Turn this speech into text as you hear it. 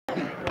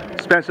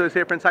Spencer is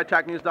here for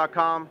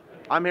InsideTrackNews.com.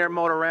 I'm here at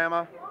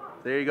Motorama.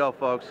 There you go,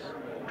 folks.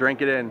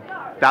 Drink it in.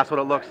 That's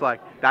what it looks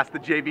like. That's the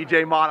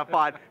JBJ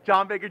Modified.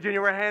 John Baker Jr.,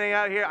 we're handing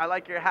out here. I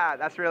like your hat.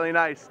 That's really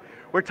nice.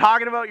 We're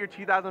talking about your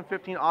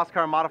 2015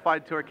 OSCAAR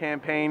Modified Tour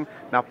campaign.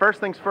 Now, first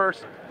things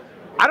first,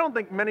 I don't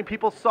think many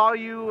people saw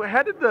you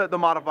headed the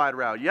modified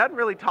route. You hadn't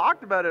really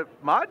talked about it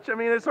much. I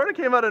mean, it sort of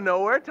came out of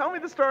nowhere. Tell me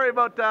the story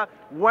about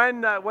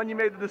when you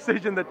made the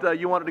decision that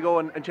you wanted to go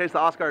and chase the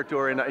OSCAAR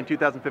Tour in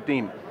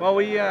 2015. Well,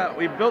 we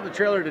built the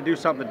trailer to do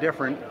something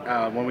different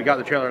when we got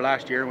the trailer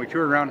last year, and we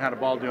toured around, had a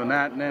ball doing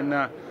that, and then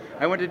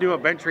I went to do a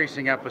bench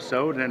racing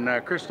episode,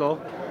 and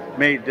Crystal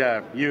made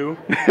you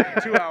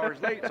 2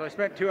 hours late, so I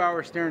spent 2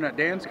 hours staring at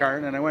Dan's car,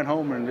 and then I went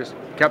home and just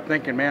kept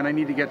thinking, man, I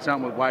need to get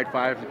something with wide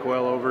fives and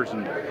coilovers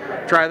and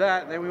try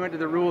that. Then we went to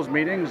the rules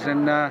meetings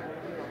and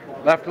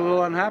left a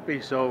little unhappy.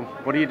 So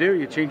what do?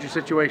 You change your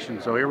situation.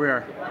 So here we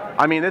are.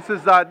 I mean, this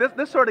is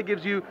this sort of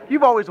gives you.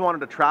 You've always wanted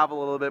to travel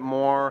a little bit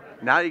more.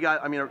 Now you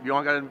got. I mean, you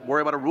don't got to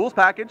worry about a rules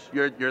package.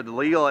 You're the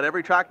legal at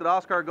every track that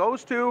OSCAAR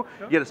goes to.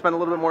 You get to spend a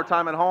little bit more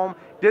time at home.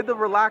 Did the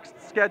relaxed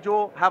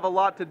schedule have a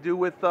lot to do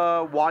with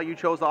why you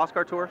chose the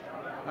OSCAAR Tour?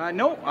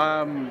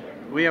 No,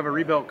 we have a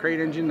rebuilt crate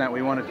engine that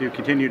we wanted to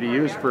continue to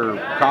use for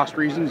cost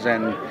reasons,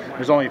 and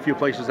there's only a few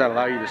places that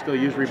allow you to still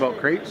use rebuilt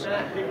crates,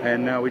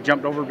 and we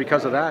jumped over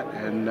because of that,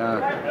 and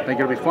I think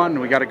it'll be fun.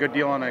 We got a good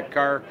deal on a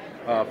car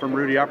from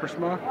Rudy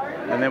Uppersma,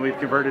 and then we've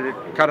converted it,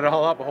 cut it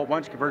all up a whole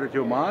bunch, converted it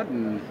to a mod,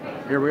 and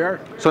here we are.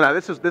 So now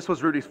this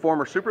was Rudy's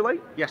former Super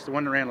Late? Yes, the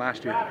one that ran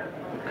last year.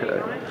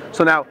 Okay.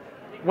 So now,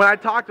 when I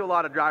talk to a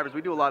lot of drivers,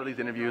 we do a lot of these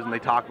interviews, and they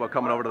talk about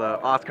coming over to the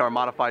OSCAAR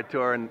Modified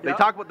Tour, and they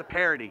talk about the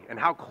parity and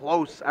how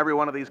close every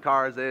one of these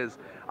cars is.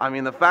 I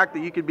mean, the fact that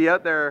you could be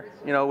out there,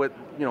 with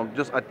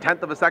just a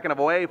tenth of a second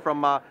away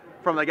from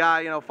the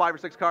guy, 5 or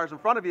 6 cars in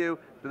front of you,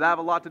 did that have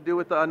a lot to do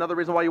with another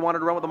reason why you wanted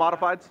to run with the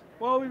modifieds?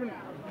 Well,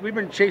 we've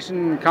been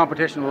chasing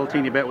competition a little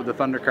teeny bit with the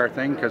Thunder Car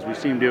thing, because we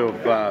seem to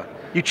have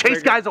you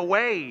chase guys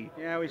away.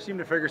 Yeah, we seem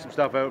to figure some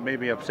stuff out,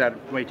 maybe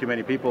upset way too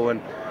many people,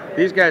 and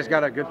these guys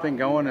got a good thing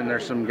going, and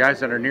there's some guys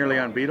that are nearly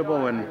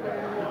unbeatable, and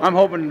I'm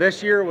hoping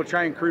this year we'll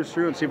try and cruise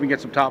through and see if we can get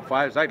some top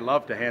fives. I'd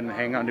love to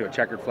hang on to a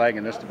checkered flag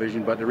in this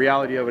division, but the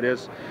reality of it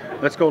is,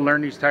 let's go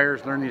learn these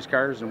tires, learn these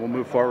cars, and we'll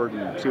move forward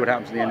and see what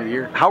happens at the end of the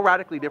year. How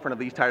radically different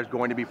are these tires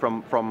going to be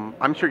from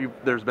I'm sure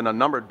there's been a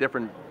number of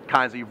different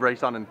kinds that you've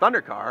raced on in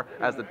Thunder Car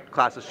as the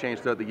classes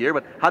changed throughout the year,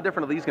 but how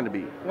different are these going to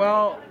be?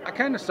 Well, I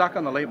kind of suck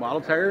on the late model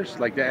tires.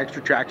 Like, the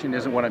extra traction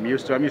isn't what I'm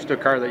used to. I'm used to a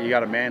car that you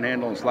got a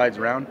manhandle and slides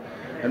around,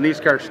 and these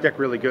cars stick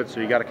really good, so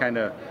you got to kind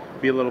of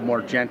be a little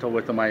more gentle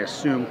with them, I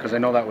assume, because I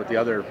know that with the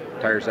other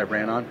tires I've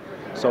ran on.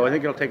 So I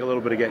think it'll take a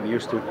little bit of getting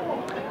used to.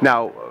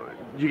 Now,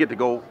 you get to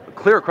go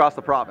clear across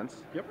the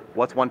province. Yep.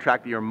 What's one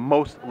track that you're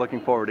most looking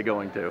forward to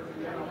going to?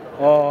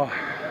 Oh,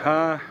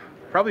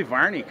 probably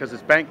Varney, because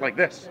it's banked like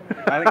this.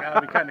 I think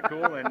that'll be kind of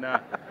cool,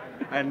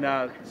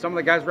 and some of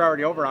the guys were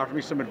already over, offered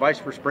me some advice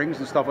for springs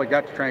and stuff like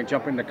that to try and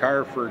jump in the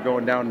car for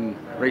going down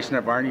and racing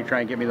at Varney, try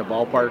and get me the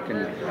ballpark.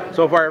 And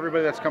so far,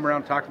 everybody that's come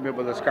around talking to me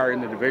about this car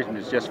in the division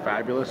is just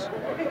fabulous.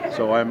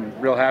 So I'm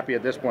real happy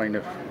at this point.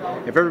 If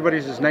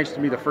everybody's as nice to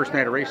me the first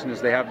night of racing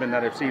as they have been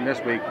that I've seen this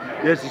week,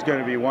 this is going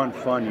to be one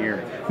fun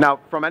year. Now,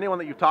 from anyone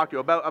that you've talked to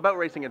about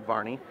racing at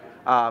Varney,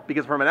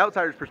 because from an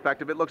outsider's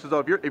perspective, it looks as though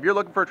if you're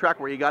looking for a track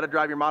where you got to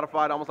drive your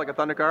modified almost like a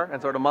Thunder Car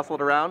and sort of muscle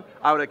it around,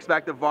 I would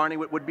expect that Varney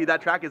would be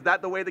that track. Is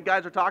that the way the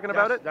guys are talking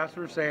about it? That's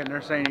what they're saying.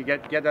 They're saying you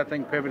get that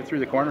thing pivoted through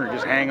the corner and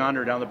just hang on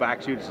or down the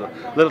back chute,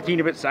 a little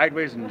teeny bit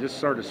sideways, and just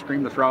sort of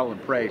scream the throttle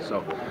and pray.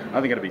 So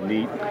I think it'll be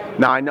neat.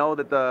 Now, I know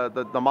that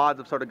the mods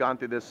have sort of gone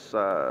through this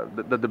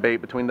the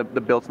debate between the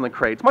builts and the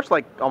crates, much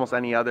like almost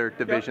any other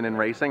division in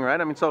racing, right?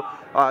 I mean, so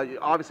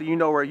obviously you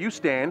know where you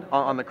stand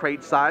on the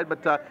crate side,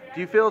 but do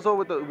you feel as though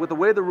with the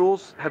way the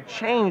rules have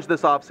changed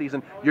this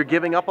off-season, you're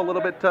giving up a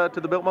little bit to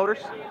the built motors?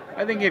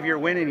 I think if you're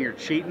winning, you're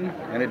cheating,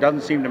 and it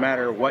doesn't seem to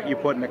matter what you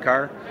put in the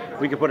car.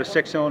 We could put a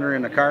 6-cylinder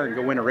in the car and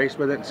go win a race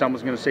with it, and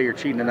someone's going to say you're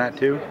cheating in that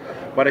too.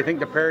 But I think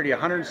the parity,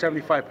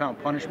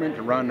 175-pound punishment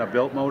to run a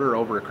built motor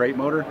over a crate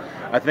motor,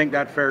 I think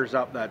that fares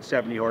up that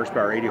 70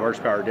 horsepower, 80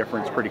 horsepower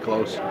difference pretty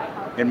close,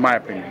 in my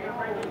opinion.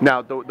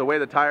 Now, the way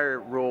the tire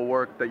rule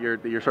worked, that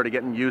you're sort of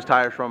getting used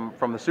tires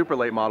from the super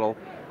late model,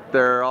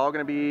 they're all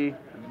going to be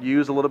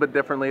used a little bit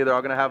differently. They're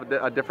all going to have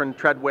a different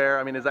tread wear.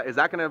 I mean, is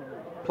that going to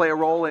play a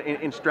role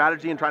in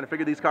strategy and trying to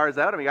figure these cars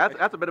out? I mean,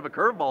 that's a bit of a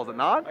curveball, is it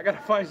not? I got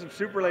to find some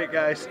super late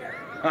guys.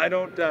 I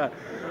don't.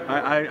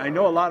 I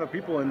know a lot of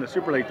people in the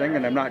super late thing,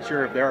 and I'm not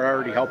sure if they're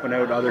already helping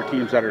out other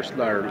teams that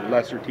are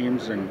lesser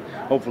teams. And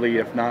hopefully,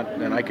 if not,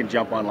 then I can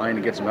jump online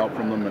and get some help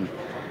from them and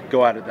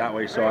go at it that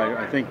way. So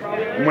I think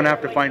I'm going to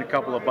have to find a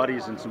couple of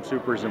buddies and some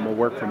supers, and we'll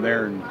work from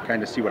there and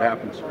kind of see what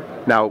happens.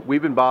 Now,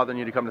 we've been bothering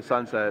you to come to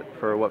Sunset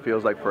for what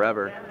feels like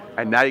forever,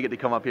 and now you get to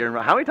come up here and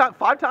run. How many times?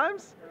 5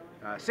 times?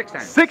 6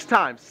 times. 6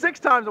 times. 6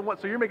 times in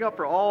what? So you're making up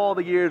for all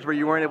the years where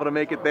you weren't able to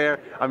make it there.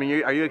 I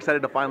mean, are you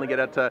excited to finally get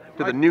out to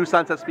the new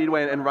Sunset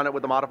Speedway and run it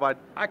with the modified?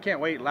 I can't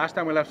wait. Last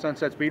time we left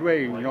Sunset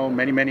Speedway, you know,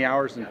 many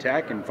hours in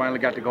tech, and finally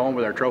got to go home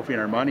with our trophy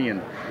and our money,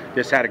 and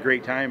just had a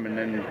great time. And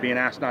then being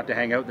asked not to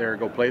hang out there or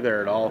go play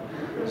there at all,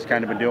 it's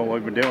kind of been doing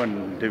what we've been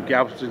doing. To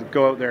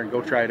go out there and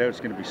go try it out,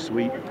 it's going to be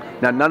sweet.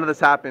 Now none of this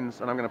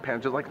happens, and I'm going to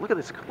pan. Just like look at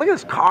this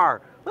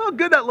car. Look how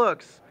good that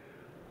looks.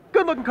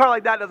 Good looking car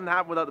like that doesn't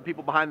happen without the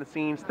people behind the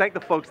scenes. Thank the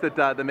folks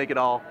that make it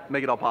all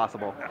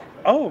possible.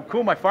 Oh,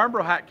 cool! My Farm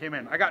Bro hat came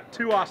in. I got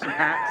 2 awesome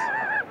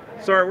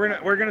hats. Sorry,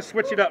 we're gonna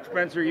switch it up,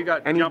 Spencer. You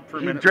got jumped for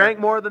a minute. He drank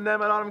more than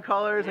them at Autumn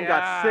Colors and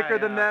got sicker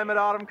than them at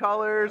Autumn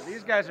Colors.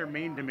 These guys are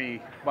mean to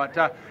me, but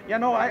yeah,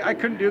 no, I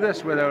couldn't do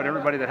this without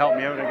everybody that helped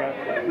me out.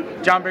 I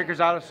got John Baker's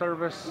Auto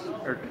Service,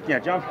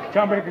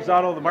 John Baker's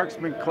Auto, the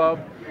Marksman Club.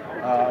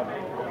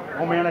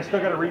 Oh man, I still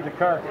got to read the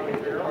car.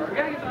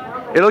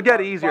 It'll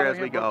get easier as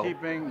we go.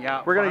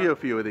 Yeah, we're gonna do a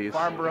few of these.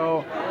 Farm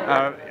Bro,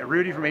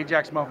 Rudy from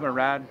Ajax Muffin and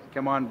Rad,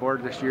 come on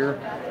board this year,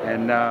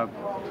 and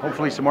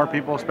hopefully some more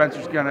people.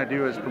 Spencer's gonna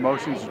do his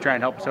promotions to try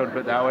and help us out a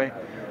bit that way,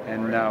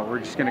 and we're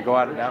just gonna go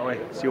at it that way,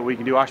 see what we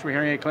can do. Oshawa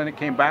Hearing Aid Clinic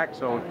came back,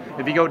 so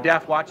if you go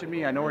deaf watching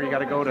me, I know where you got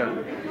to go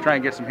to try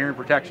and get some hearing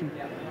protection.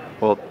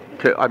 Well,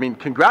 I mean,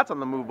 congrats on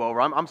the move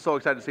over. I'm so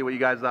excited to see what you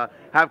guys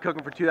have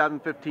cooking for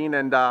 2015,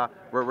 and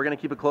we're going to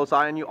keep a close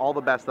eye on you. All the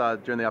best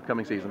during the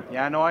upcoming season.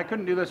 Yeah, no, I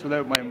couldn't do this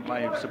without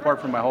my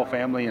support from my whole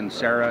family and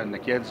Sarah and the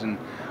kids. And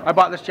I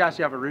bought this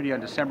chassis off of Rudy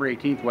on December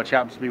 18th, which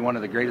happens to be one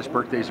of the greatest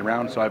birthdays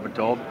around, so I've been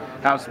told.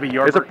 Happens to be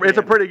your birthday. It's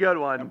a pretty good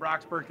one. And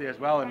Brock's birthday as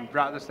well, and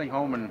brought this thing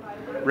home and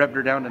ripped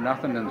her down to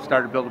nothing and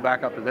started building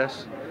back up to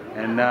this.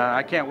 And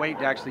I can't wait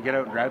to actually get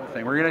out and drive the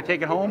thing. We're going to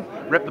take it home,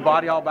 rip the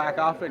body all back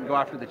off it, and go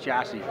after the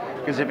chassis.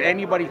 Because if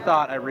anybody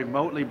thought I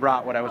remotely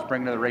brought what I was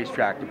bringing to the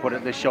racetrack to put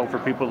at this show for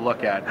people to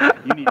look at,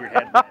 you need your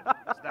head down.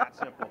 It's that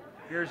simple.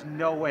 There's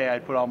no way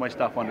I'd put all my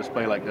stuff on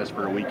display like this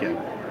for a weekend.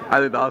 I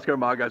think the OSCAAR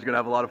Mod guys are going to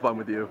have a lot of fun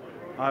with you.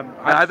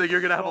 I think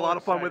you're going to have a lot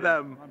of fun with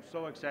them. I'm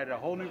so excited. A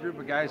whole new group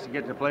of guys to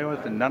get to play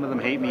with, and none of them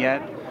hate me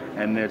yet.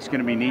 And it's going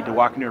to be neat to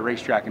walk into a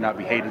racetrack and not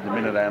be hated the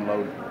minute I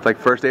unload. It's like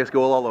first day of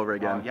school all over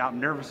again. Yeah, I'm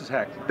nervous as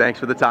heck. Thanks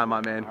for the time,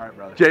 my man. All right,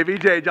 brother.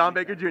 JBJ, John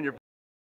Baker Jr.